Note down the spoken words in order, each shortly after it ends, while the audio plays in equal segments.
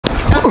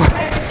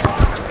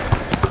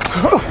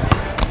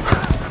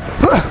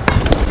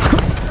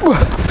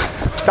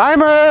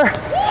Timer!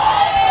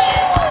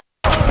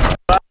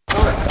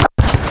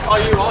 All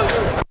you.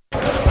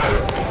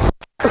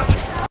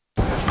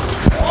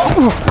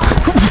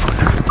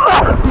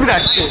 Look at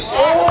that shit.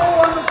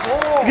 Oh, on the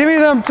ball. Give me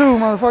them too,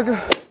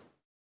 motherfucker.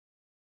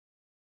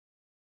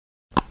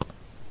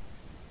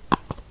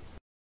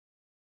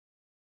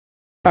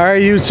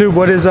 Alright YouTube,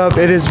 what is up?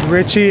 It is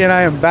Richie and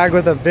I am back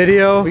with a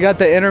video. We got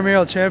the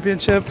Intramural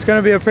Championship. It's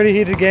gonna be a pretty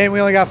heated game. We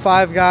only got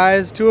 5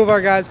 guys. 2 of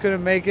our guys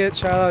couldn't make it.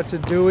 Shout out to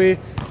Dewey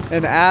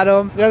and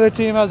Adam. The other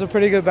team has a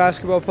pretty good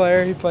basketball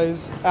player. He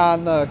plays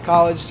on the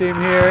college team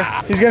here.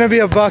 He's gonna be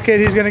a bucket.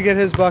 He's gonna get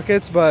his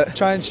buckets, but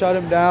try and shut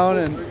him down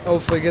and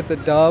hopefully get the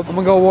dub. I'm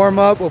gonna go warm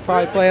up. We'll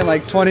probably play in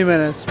like 20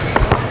 minutes.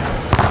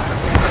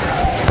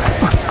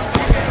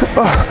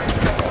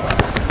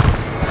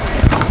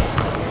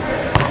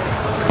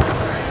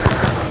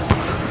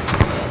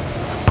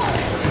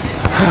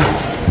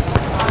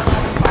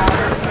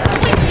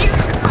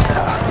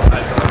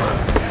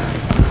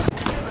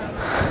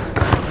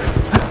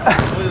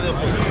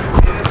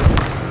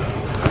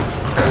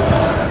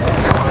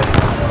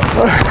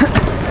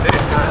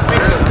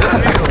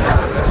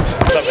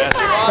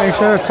 Thanks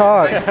for the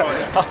talk.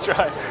 I'll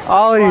try.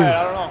 All of you.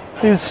 I don't know.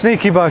 He's a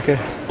sneaky bucket.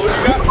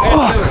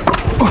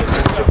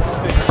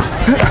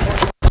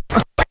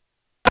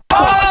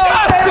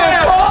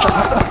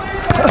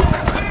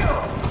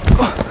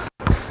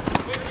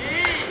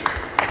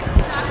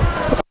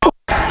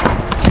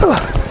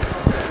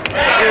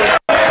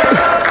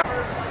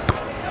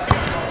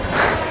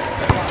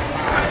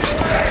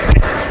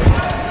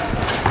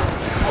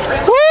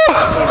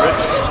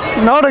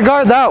 No to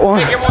guard that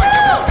one.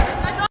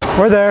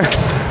 We're there.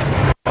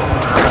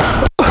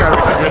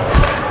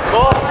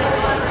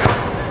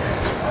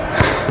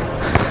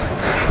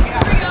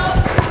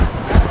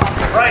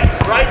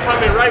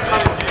 Right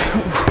coming.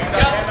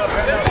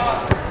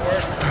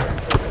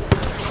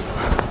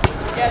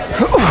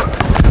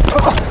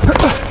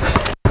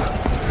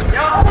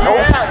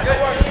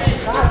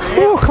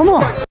 Ooh, come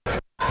on.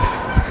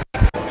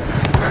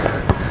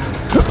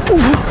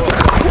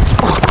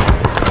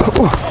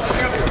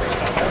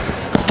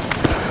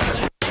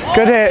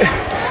 Good hit.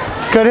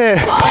 Good hit.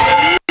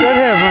 Good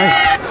hit,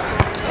 Mike.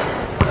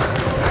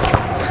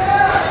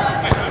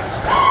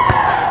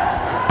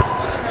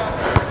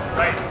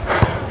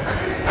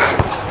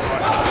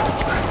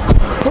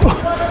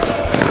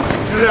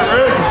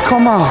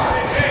 Come on.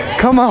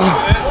 Come on.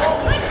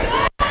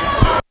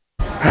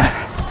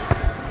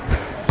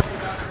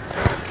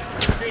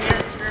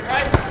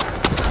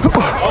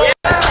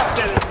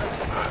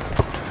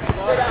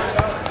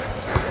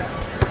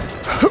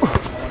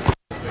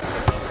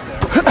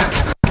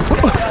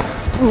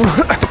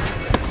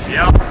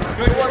 Yeah.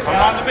 Good work. I'm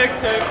on the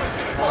mixtape.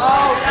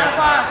 Oh, that's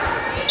fine.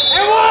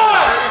 And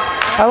one!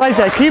 I like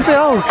that. Keep it.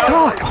 Oh,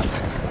 talk.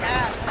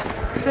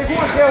 Take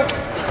one, Gil.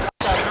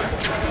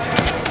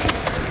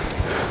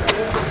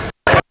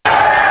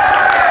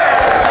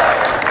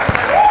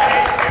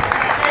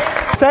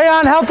 Stay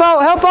on. Help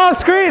out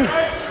screen.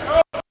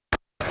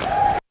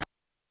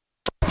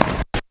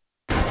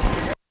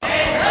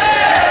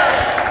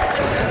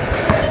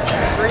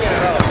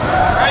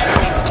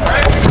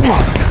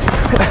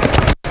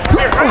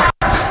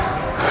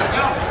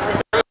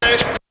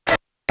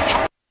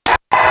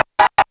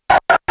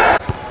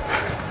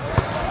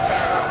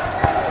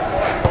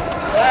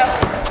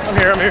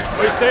 I'm here.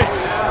 Please stay.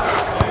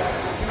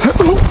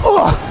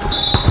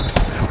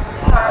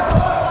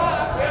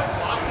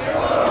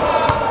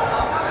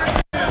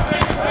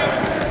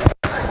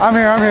 I'm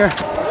here.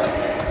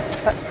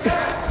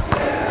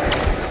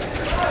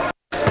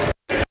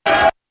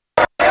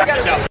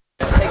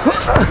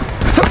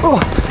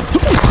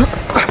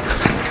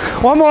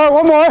 One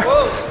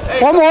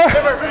more.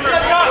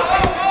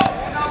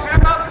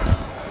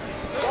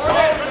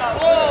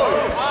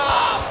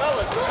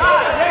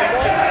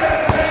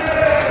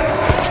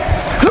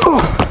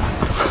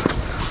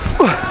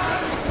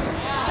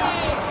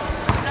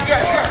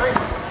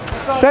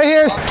 Stay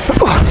here.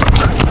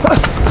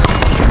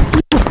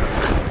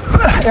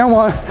 And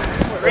one.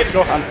 Let's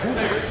go.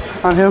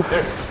 On him.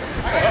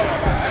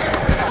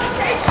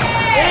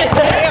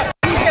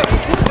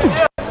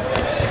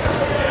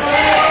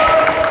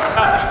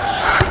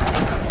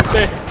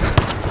 Stay.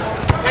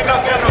 Get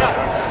up.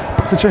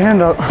 Put your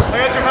hand up. I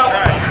got your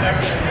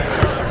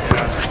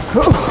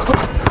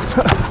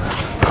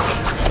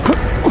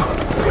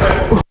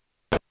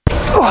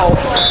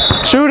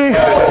help. Shooting.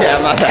 Yeah,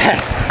 my bad.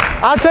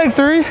 I'll take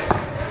 3. Is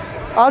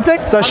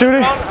that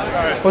shooting?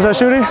 Was that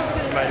shooting?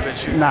 Might have been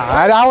shooting. Nah,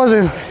 I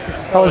wasn't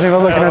even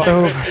looking at the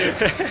hoop.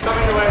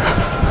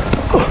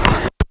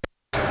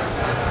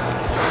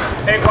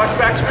 Hey, watch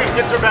back screen.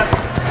 Get through back.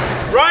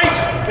 Right.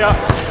 Yeah.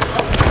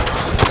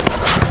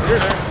 You're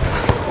there.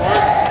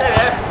 Stay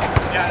there.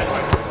 Yeah.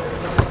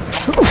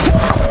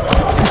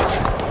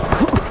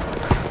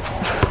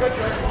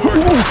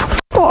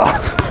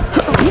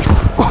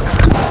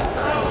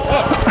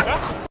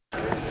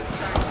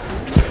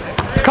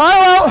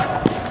 Kyle out!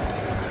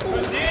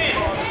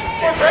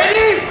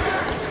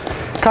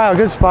 Kyle,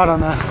 good spot on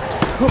that.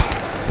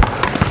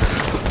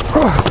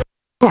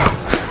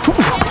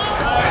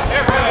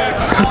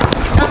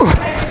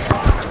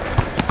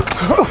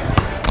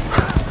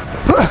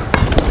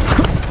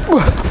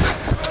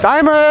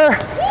 Timer!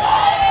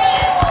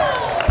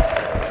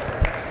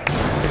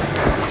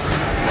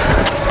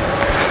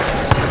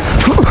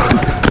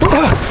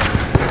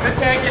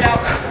 Take it out.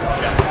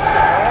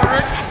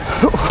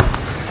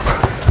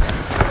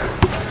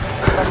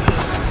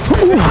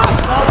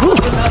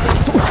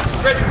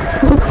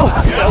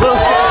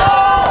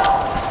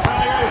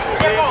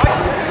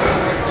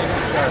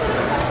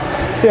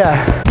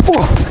 Yeah.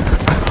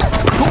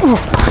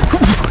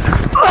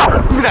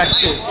 Look at that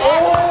shit.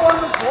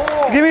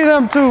 Give me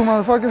them too,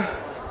 motherfucker.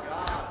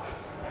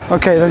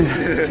 Okay,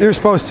 then you're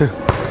supposed to.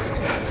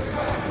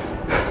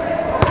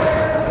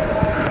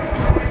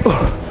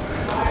 Look.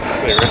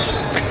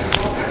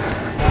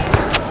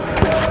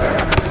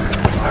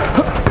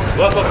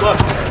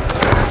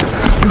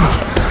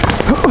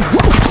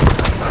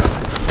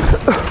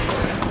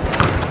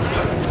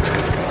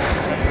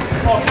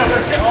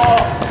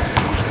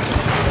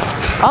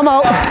 I'm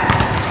out.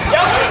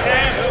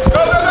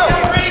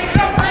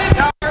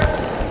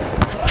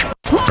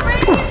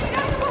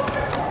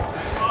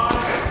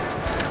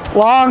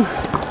 Long.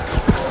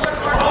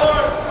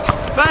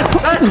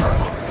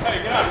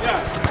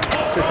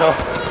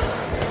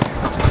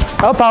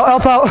 Help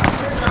out.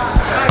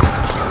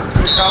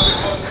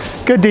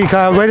 Good D,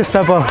 Kyle. Way to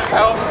step up.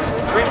 Help.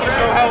 Right here.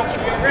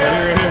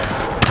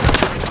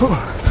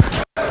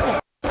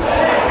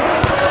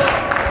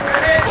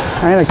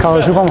 I ain't at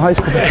college. We're from high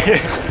school.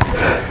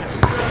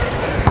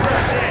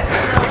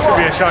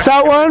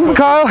 South one,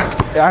 Kyle.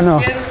 Yeah, I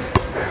know.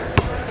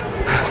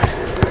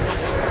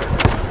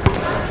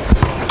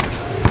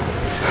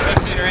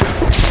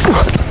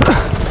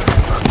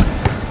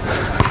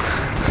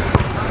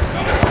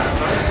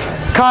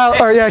 Kyle,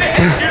 or yeah.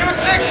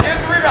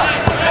 Here's the rebound.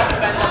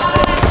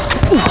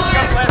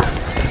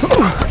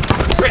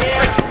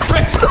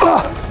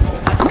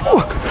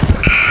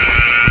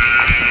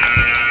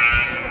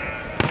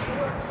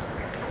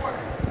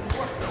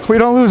 We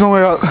don't lose when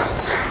we're up.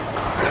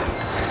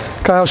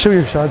 Kyle, shoot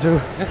your shot too.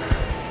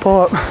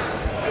 Pull up.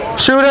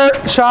 Shooter,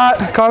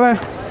 shot, coming.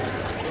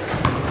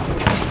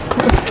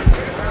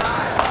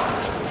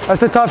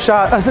 That's a tough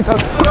shot. That's a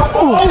tough.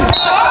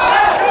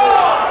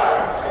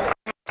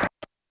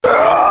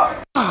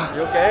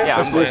 You okay? Yeah,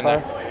 I'm playing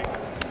there.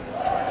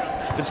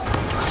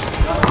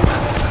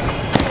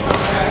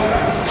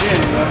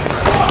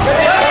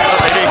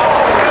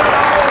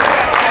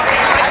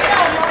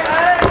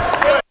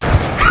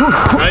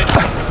 Right?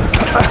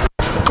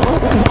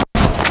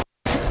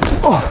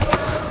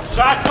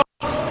 Shots.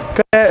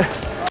 Good.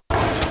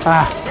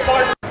 Ah.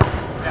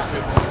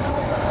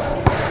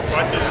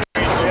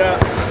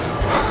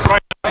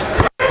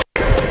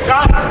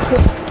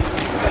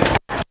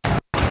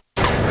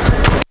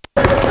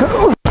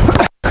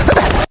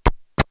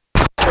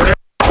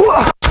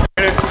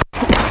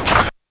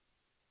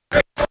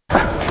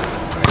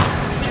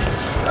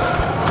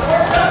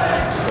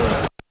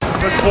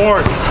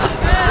 Forward.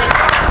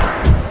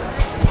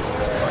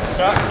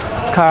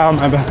 Kyle,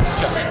 my bad.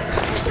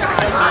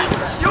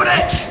 Shoot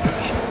it!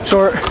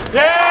 Short.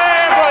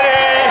 Yeah, buddy!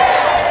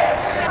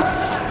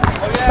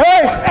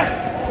 Hey!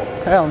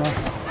 Hell no.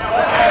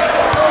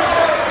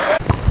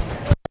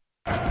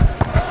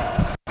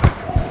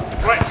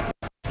 Right.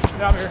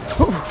 Down here.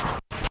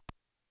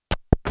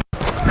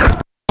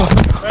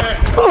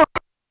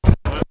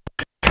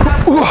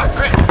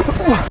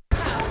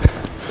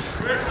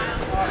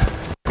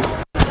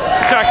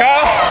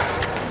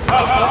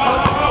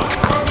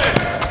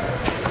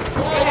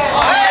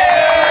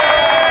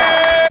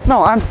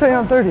 No, I'm staying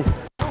on 30.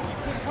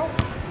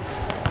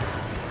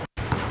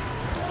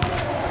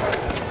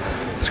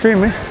 Screen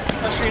me.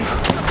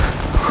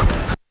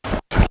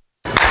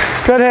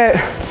 Good hit.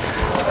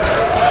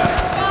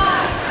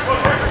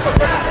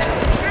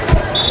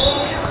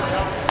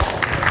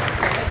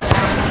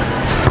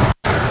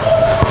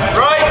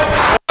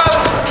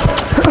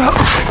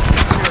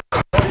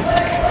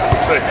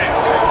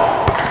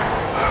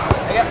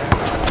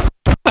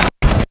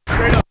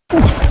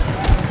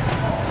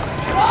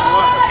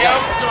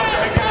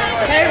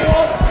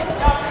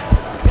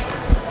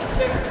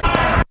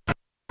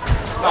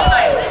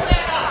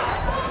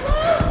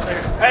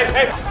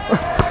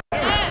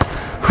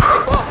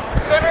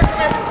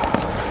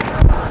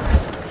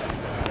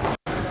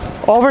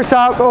 Over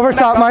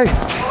top, Mike.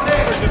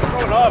 Just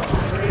throw it up.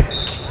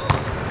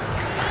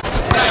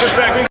 Push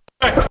back.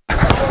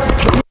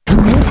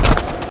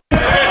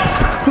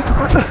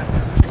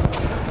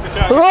 Good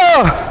job.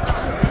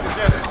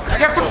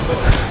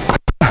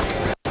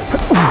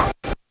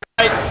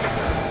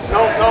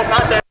 No,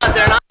 not there.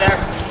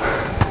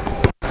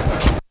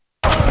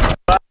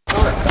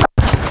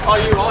 All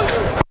you.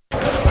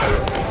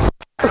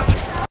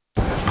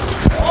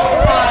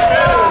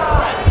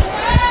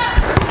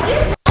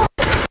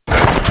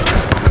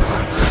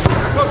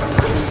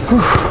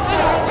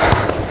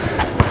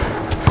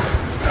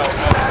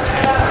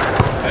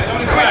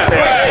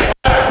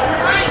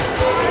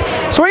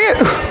 Swing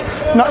it!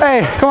 No,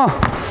 hey, come on.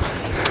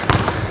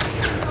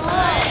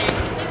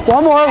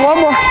 One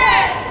more.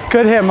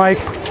 Good hit, Mike.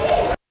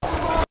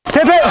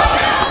 Tip it.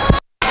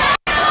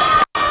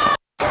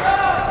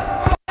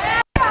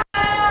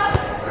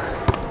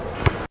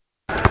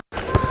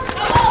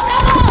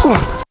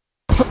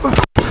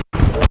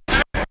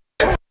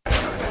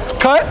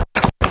 Cut.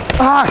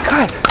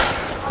 Cut.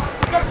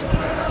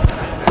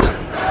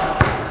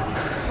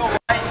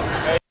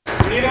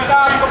 You need to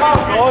stop. Come on.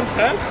 Go on,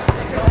 10.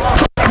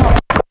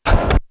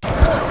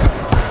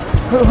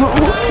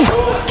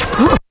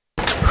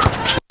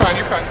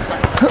 You're fine.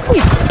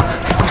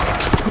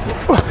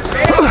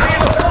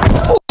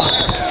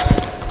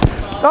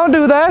 Don't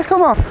do that.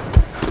 Come on.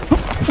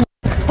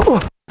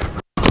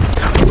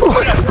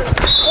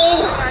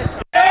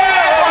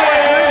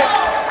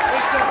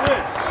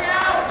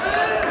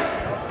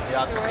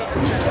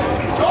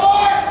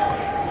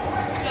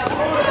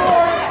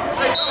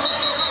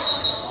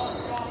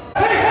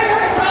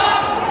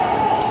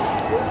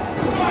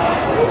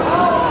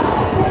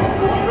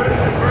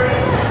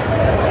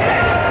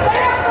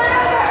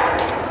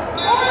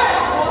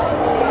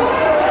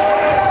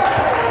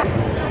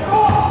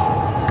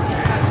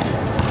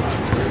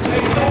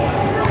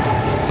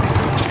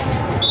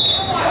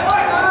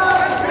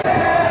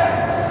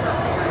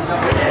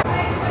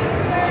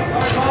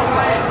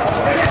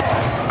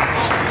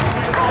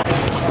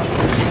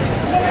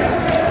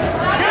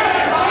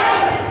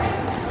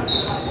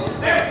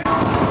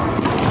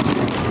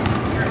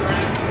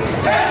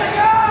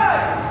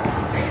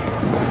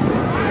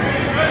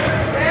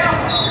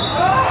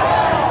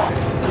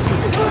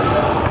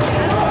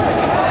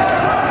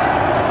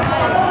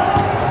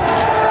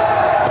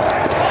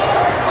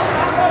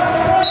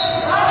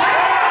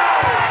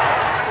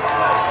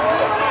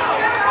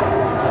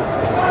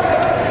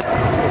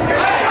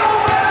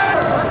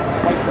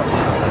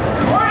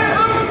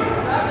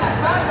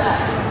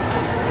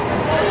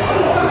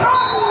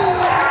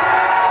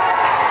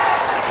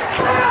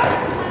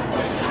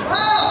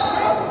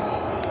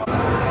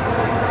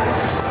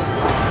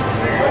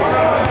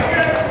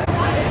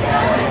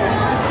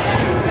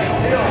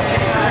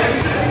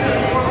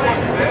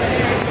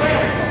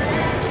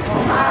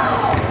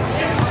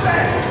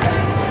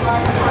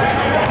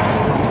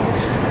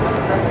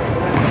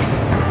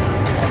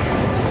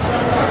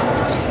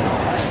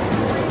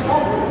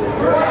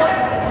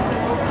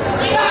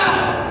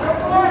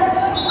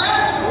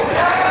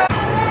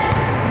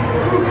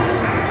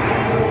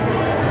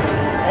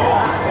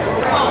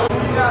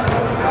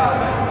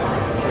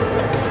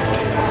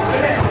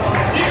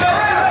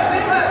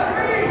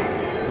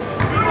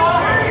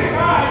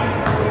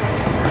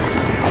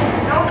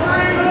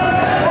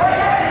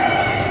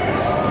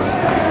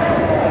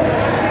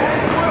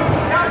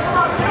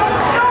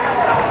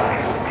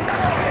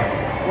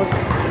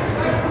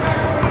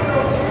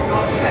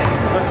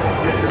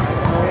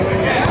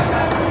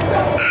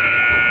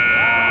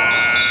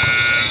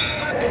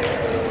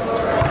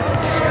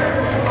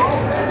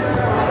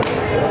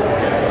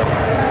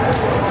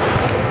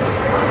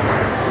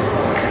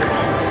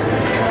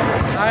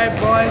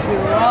 Boys, we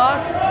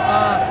lost.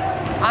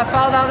 I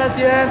fouled out at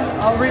the end.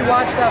 I'll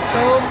rewatch that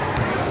film.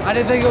 I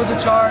didn't think it was a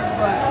charge,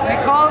 but they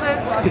called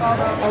it, so I fouled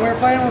out. We were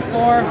playing with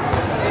 4,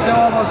 still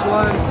almost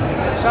won.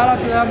 Shout out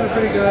to them, they're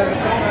pretty good.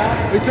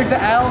 We took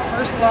the L,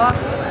 first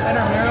loss,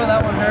 Intramural,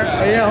 that one hurt.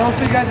 But yeah,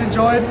 hopefully you guys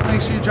enjoyed.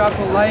 Make sure you drop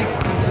a like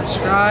and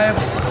subscribe.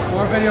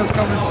 More videos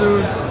coming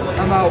soon.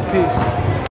 I'm out, peace.